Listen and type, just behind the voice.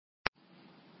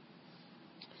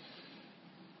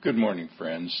Good morning,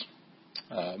 friends.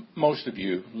 Most of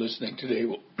you listening today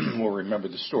will remember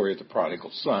the story of the prodigal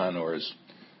son, or as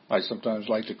I sometimes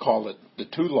like to call it, the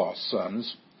two lost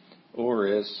sons, or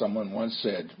as someone once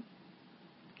said,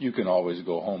 you can always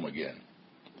go home again.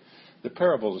 The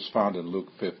parable is found in Luke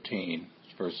 15,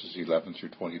 verses 11 through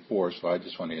 24, so I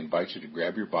just want to invite you to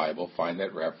grab your Bible, find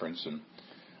that reference, and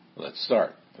let's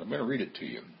start. I'm going to read it to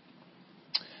you.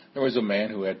 There was a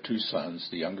man who had two sons.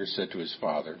 The younger said to his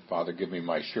father, "Father, give me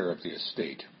my share of the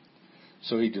estate."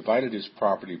 So he divided his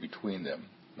property between them.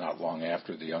 Not long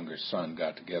after, the younger son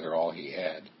got together all he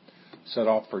had, set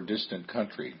off for a distant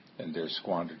country, and there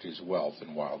squandered his wealth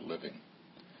in wild living.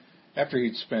 After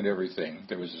he'd spent everything,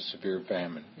 there was a severe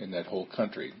famine in that whole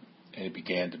country, and he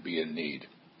began to be in need.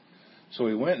 So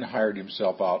he went and hired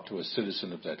himself out to a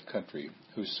citizen of that country,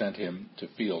 who sent him to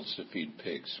fields to feed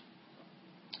pigs.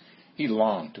 He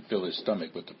longed to fill his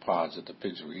stomach with the pods that the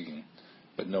pigs were eating,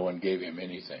 but no one gave him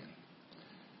anything.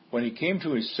 When he came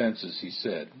to his senses, he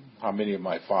said, "How many of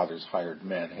my father's hired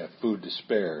men have food to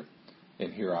spare,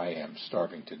 and here I am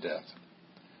starving to death.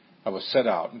 I will set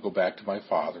out and go back to my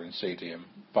father and say to him,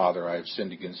 'Father, I have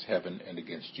sinned against heaven and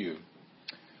against you.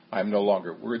 I am no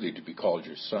longer worthy to be called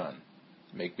your son.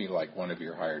 Make me like one of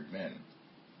your hired men.'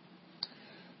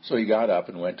 So he got up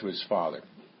and went to his father.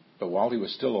 But while he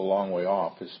was still a long way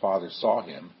off, his father saw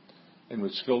him and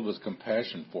was filled with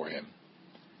compassion for him.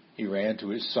 He ran to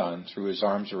his son, threw his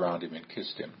arms around him, and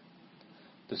kissed him.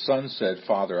 The son said,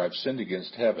 'Father, I've sinned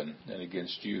against heaven and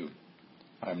against you.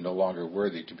 I am no longer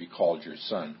worthy to be called your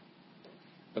son.'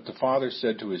 But the father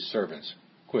said to his servants,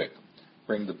 'Quick,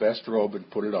 bring the best robe and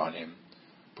put it on him.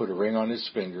 Put a ring on his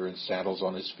finger and sandals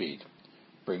on his feet.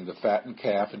 Bring the fattened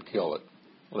calf and kill it.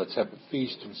 Let's have a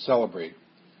feast and celebrate.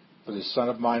 For this son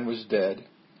of mine was dead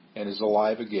and is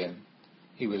alive again.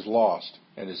 He was lost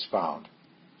and is found.'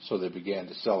 So they began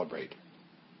to celebrate."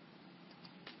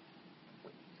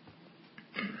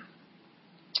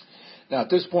 Now, at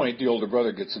this point, the older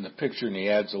brother gets in the picture and he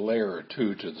adds a layer or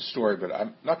two to the story, but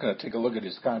I'm not going to take a look at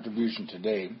his contribution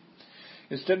today.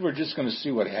 Instead, we're just going to see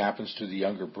what happens to the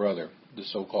younger brother, the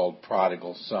so-called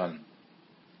prodigal son.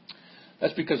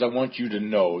 That's because I want you to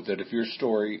know that if your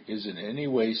story is in any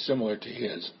way similar to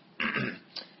his,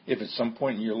 if at some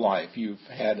point in your life you've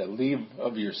had a leave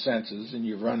of your senses and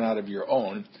you've run out of your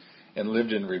own and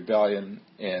lived in rebellion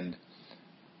and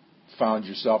found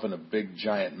yourself in a big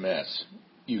giant mess,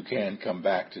 you can come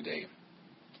back today.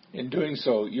 In doing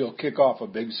so, you'll kick off a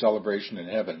big celebration in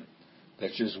heaven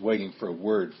that's just waiting for a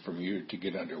word from you to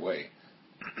get underway.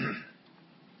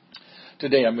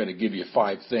 Today I'm going to give you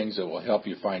 5 things that will help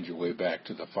you find your way back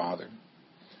to the Father.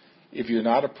 If you're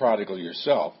not a prodigal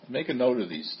yourself, make a note of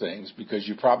these things because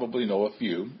you probably know a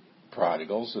few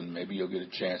prodigals and maybe you'll get a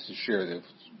chance to share them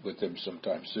with them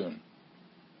sometime soon.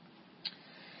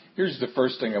 Here's the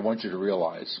first thing I want you to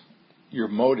realize. Your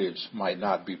motives might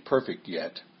not be perfect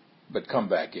yet, but come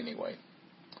back anyway.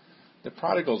 The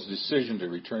prodigal's decision to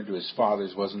return to his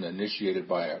father's wasn't initiated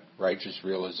by a righteous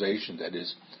realization that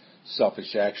his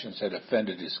selfish actions had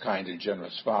offended his kind and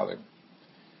generous father.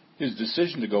 His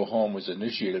decision to go home was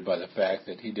initiated by the fact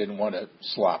that he didn't want to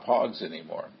slop hogs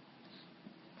anymore.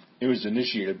 It was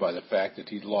initiated by the fact that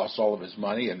he'd lost all of his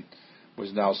money and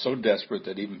was now so desperate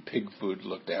that even pig food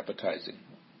looked appetizing.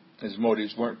 His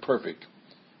motives weren't perfect,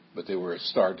 but they were a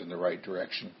start in the right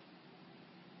direction.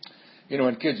 You know,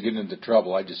 when kids get into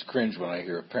trouble, I just cringe when I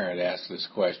hear a parent ask this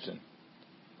question.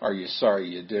 Are you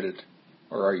sorry you did it,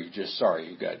 or are you just sorry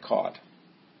you got caught?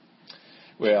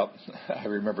 Well, I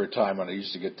remember a time when I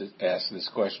used to get to ask this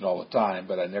question all the time,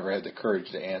 but I never had the courage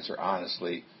to answer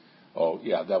honestly, "Oh,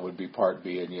 yeah, that would be part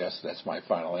B, and yes, that's my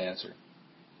final answer."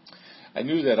 I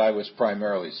knew that I was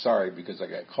primarily sorry because I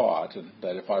got caught, and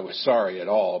that if I was sorry at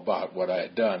all about what I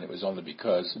had done, it was only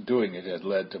because doing it had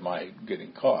led to my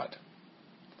getting caught.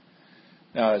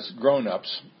 Now, as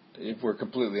grown-ups, if we're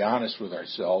completely honest with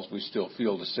ourselves, we still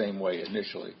feel the same way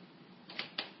initially.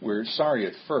 We're sorry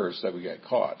at first that we got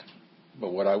caught.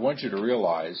 But what I want you to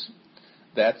realize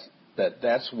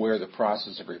that's where the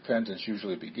process of repentance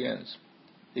usually begins.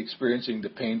 Experiencing the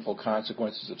painful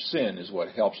consequences of sin is what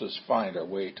helps us find our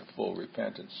way to full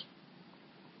repentance.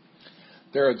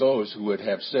 There are those who would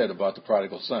have said about the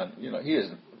prodigal son, he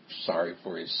isn't sorry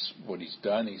for what he's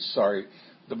done. He's sorry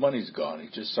the money's gone.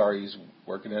 He's just sorry he's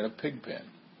working in a pig pen.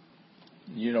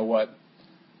 You know what?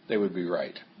 They would be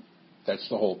right. That's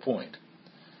the whole point.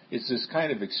 It's this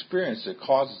kind of experience that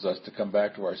causes us to come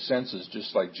back to our senses,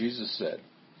 just like Jesus said.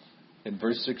 In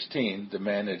verse 16, the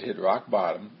man had hit rock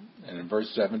bottom, and in verse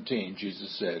 17,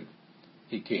 Jesus said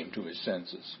he came to his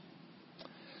senses.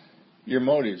 Your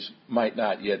motives might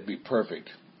not yet be perfect,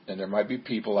 And there might be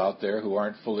people out there who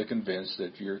aren't fully convinced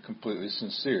that you're completely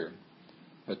sincere.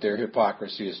 But their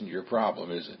hypocrisy isn't your problem,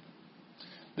 is it?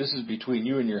 This is between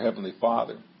you and your Heavenly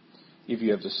Father. If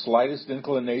you have the slightest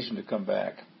inclination to come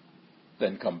back,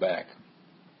 then come back.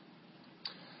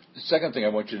 The second thing I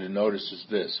want you to notice is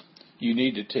this. You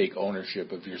need to take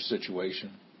ownership of your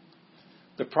situation.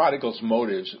 The prodigal's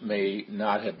motives may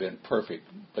not have been perfect,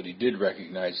 but he did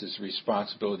recognize his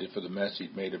responsibility for the mess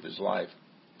he'd made of his life.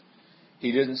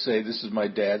 He didn't say, this is my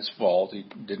dad's fault, he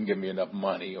didn't give me enough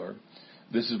money, or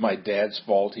this is my dad's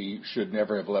fault, he should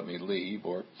never have let me leave,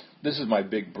 or this is my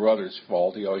big brother's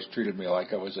fault, he always treated me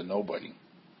like I was a nobody.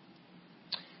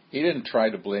 He didn't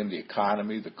try to blame the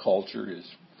economy, the culture, his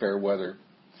fair weather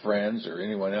friends, or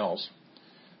anyone else.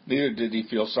 Neither did he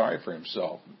feel sorry for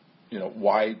himself.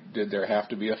 Why did there have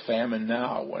to be a famine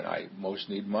now when I most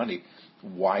need money?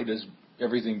 Why does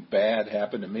everything bad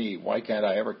happen to me? Why can't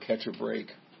I ever catch a break?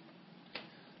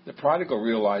 The prodigal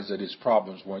realized that his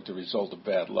problems weren't the result of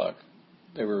bad luck.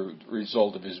 They were the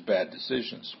result of his bad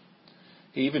decisions.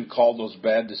 He even called those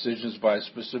bad decisions by a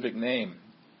specific name,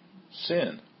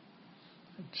 sin.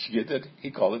 Did you get that?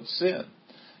 He called it sin.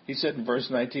 He said in verse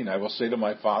 19, I will say to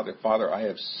my father, Father, I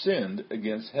have sinned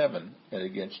against heaven and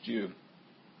against you.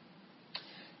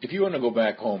 If you want to go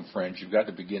back home, friends, you've got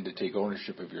to begin to take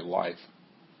ownership of your life.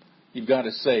 You've got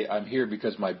to say, I'm here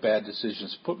because my bad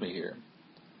decisions put me here.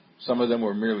 Some of them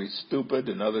were merely stupid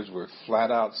and others were flat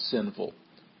out sinful,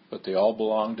 but they all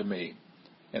belong to me,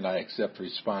 and I accept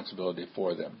responsibility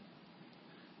for them.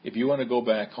 If you want to go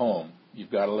back home,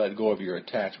 you've got to let go of your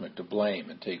attachment to blame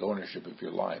and take ownership of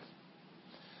your life.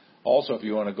 Also, if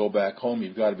you want to go back home,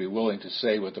 you've got to be willing to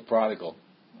say with the prodigal,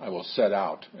 I will set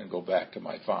out and go back to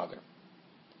my father.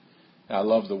 Now, I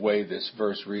love the way this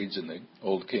verse reads in the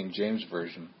Old King James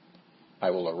Version. I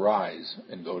will arise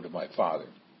and go to my father.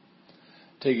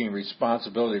 Taking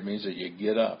responsibility means that you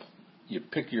get up, you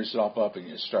pick yourself up, and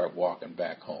you start walking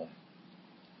back home.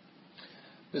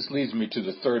 This leads me to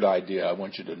the third idea I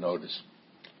want you to notice.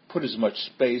 Put as much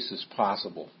space as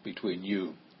possible between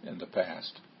you and the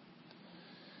past.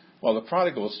 While the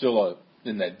prodigal was still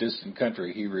in that distant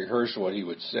country, he rehearsed what he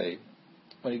would say.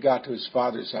 When he got to his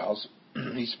father's house,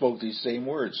 he spoke these same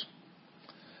words.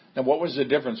 Now, what was the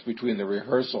difference between the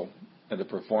rehearsal and the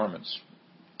performance?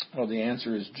 Well, the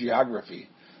answer is geography.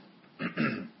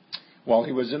 While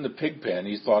he was in the pig pen,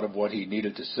 he thought of what he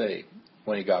needed to say.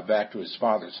 When he got back to his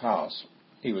father's house,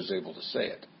 he was able to say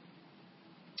it.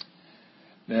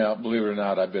 Now, believe it or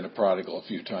not, I've been a prodigal a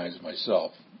few times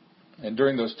myself. And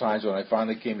during those times when I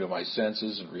finally came to my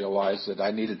senses and realized that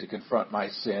I needed to confront my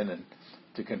sin and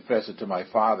to confess it to my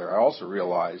Father, I also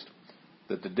realized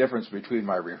that the difference between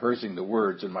my rehearsing the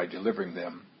words and my delivering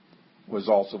them was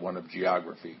also one of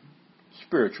geography,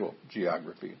 spiritual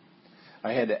geography.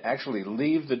 I had to actually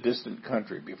leave the distant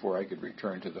country before I could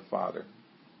return to the Father.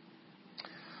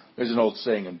 There's an old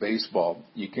saying in baseball,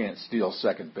 you can't steal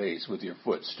second base with your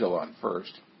foot still on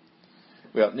first.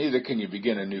 Well, neither can you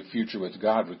begin a new future with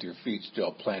God with your feet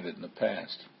still planted in the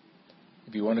past.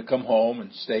 If you want to come home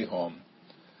and stay home,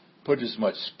 put as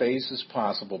much space as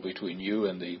possible between you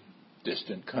and the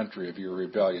distant country of your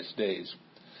rebellious days.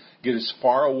 Get as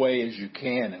far away as you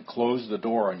can and close the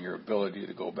door on your ability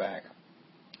to go back.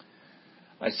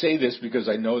 I say this because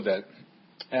I know that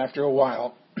after a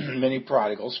while, many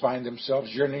prodigals find themselves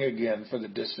yearning again for the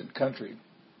distant country.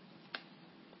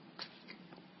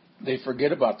 They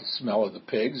forget about the smell of the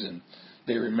pigs, and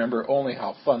they remember only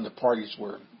how fun the parties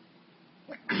were.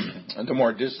 And the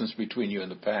more distance between you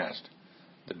and the past,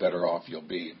 the better off you'll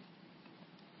be.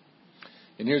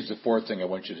 And here's the fourth thing I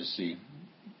want you to see.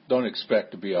 Don't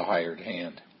expect to be a hired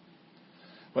hand.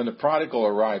 When the prodigal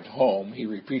arrived home, he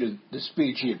repeated the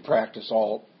speech he had practiced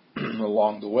all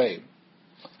along the way.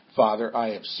 Father, I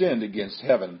have sinned against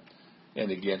heaven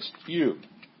and against you.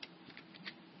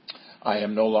 I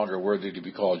am no longer worthy to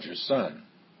be called your son.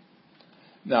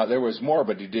 Now, there was more,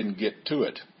 but he didn't get to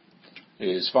it.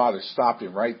 His father stopped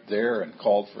him right there and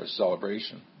called for a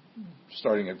celebration.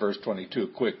 Starting at verse 22,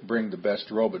 quick, bring the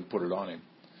best robe and put it on him.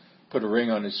 Put a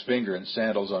ring on his finger and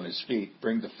sandals on his feet.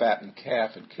 Bring the fattened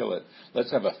calf and kill it.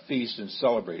 Let's have a feast and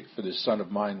celebrate, for this son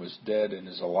of mine was dead and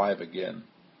is alive again.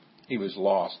 He was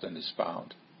lost and is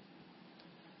found.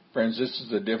 Friends, this is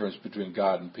the difference between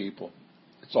God and people.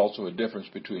 It's also a difference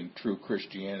between true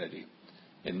Christianity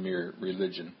and mere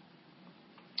religion.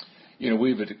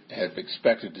 We would have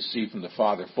expected to see from the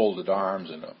Father folded arms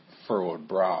and a furrowed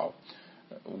brow.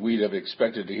 We'd have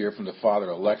expected to hear from the Father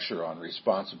a lecture on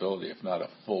responsibility, if not a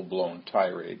full-blown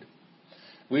tirade.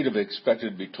 We'd have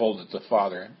expected to be told that the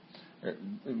Father,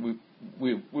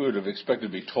 we would have expected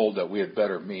to be told that we had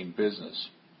better mean business.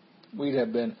 We'd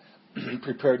have been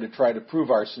prepared to try to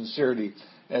prove our sincerity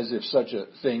as if such a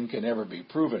thing can ever be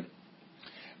proven.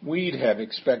 We'd have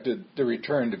expected the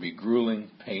return to be grueling,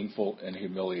 painful, and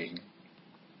humiliating.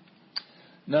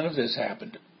 None of this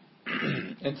happened.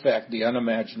 In fact, the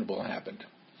unimaginable happened.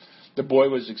 The boy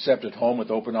was accepted home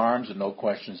with open arms and no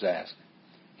questions asked.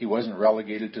 He wasn't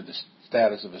relegated to the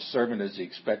status of a servant as he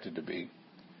expected to be.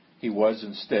 He was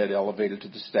instead elevated to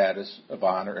the status of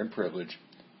honor and privilege,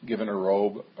 given a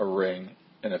robe, a ring,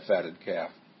 and a fatted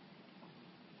calf.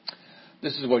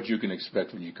 This is what you can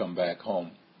expect when you come back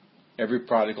home. Every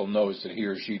prodigal knows that he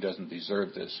or she doesn't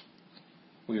deserve this.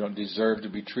 We don't deserve to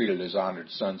be treated as honored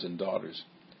sons and daughters.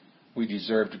 We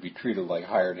deserve to be treated like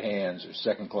hired hands or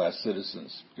second-class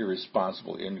citizens,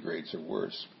 irresponsible ingrates, or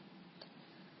worse.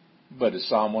 But as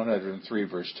Psalm 103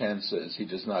 verse 10 says, he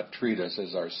does not treat us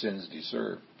as our sins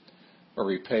deserve, or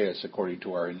repay us according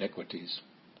to our iniquities.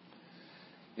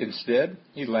 Instead,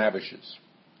 he lavishes.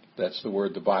 That's the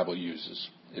word the Bible uses.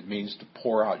 It means to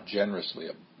pour out generously,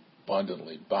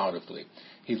 abundantly, bountifully.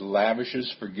 He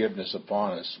lavishes forgiveness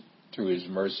upon us through his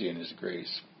mercy and his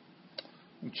grace.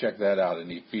 Check that out in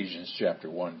Ephesians chapter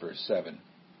 1, verse 7.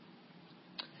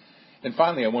 And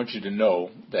finally, I want you to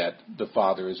know that the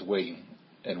Father is waiting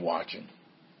and watching.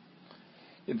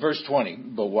 In verse 20,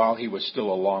 but while he was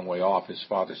still a long way off, his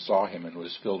father saw him and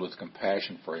was filled with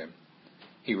compassion for him.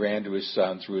 He ran to his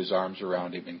son, threw his arms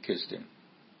around him, and kissed him.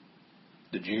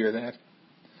 Did you hear that?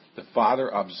 The father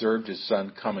observed his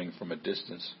son coming from a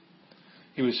distance.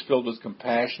 He was filled with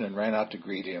compassion and ran out to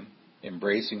greet him,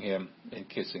 embracing him and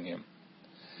kissing him.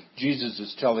 Jesus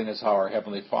is telling us how our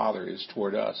Heavenly Father is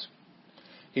toward us.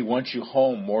 He wants you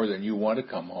home more than you want to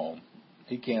come home.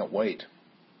 He can't wait.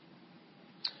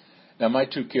 Now, my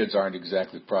two kids aren't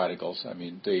exactly prodigals. I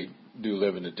mean, they do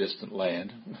live in a distant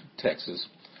land, Texas,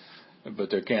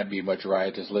 but there can't be much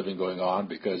riotous living going on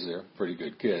because they're pretty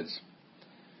good kids.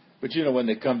 But, when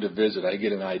they come to visit, I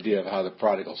get an idea of how the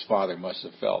prodigal's father must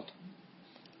have felt.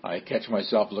 I catch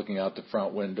myself looking out the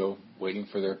front window, waiting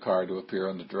for their car to appear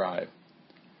on the drive.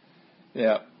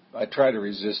 Yeah, I try to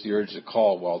resist the urge to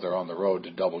call while they're on the road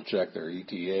to double-check their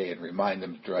ETA and remind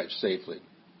them to drive safely.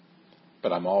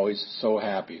 But I'm always so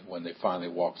happy when they finally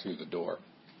walk through the door.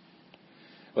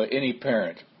 But any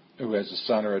parent who has a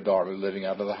son or a daughter living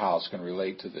out of the house can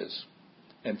relate to this.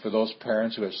 And for those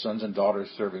parents who have sons and daughters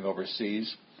serving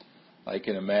overseas, I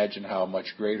can imagine how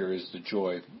much greater is the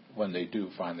joy when they do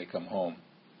finally come home.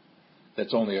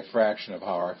 That's only a fraction of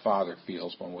how our Father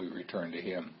feels when we return to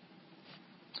Him.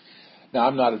 Now,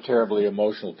 I'm not a terribly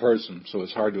emotional person, so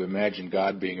it's hard to imagine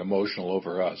God being emotional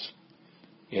over us.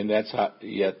 And that's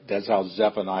how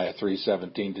Zephaniah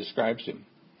 3:17 describes Him.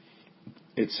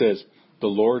 It says, "The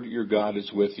Lord your God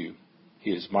is with you.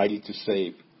 He is mighty to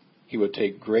save. He will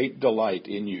take great delight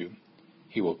in you.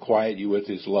 He will quiet you with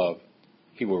His love.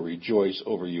 He will rejoice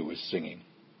over you with singing."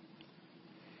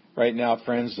 Right now,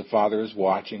 friends, the Father is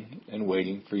watching and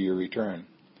waiting for your return.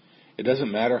 It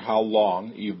doesn't matter how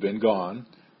long you've been gone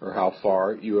or how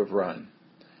far you have run.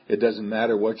 It doesn't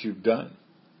matter what you've done.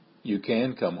 You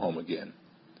can come home again.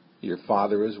 Your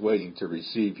Father is waiting to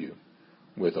receive you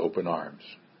with open arms.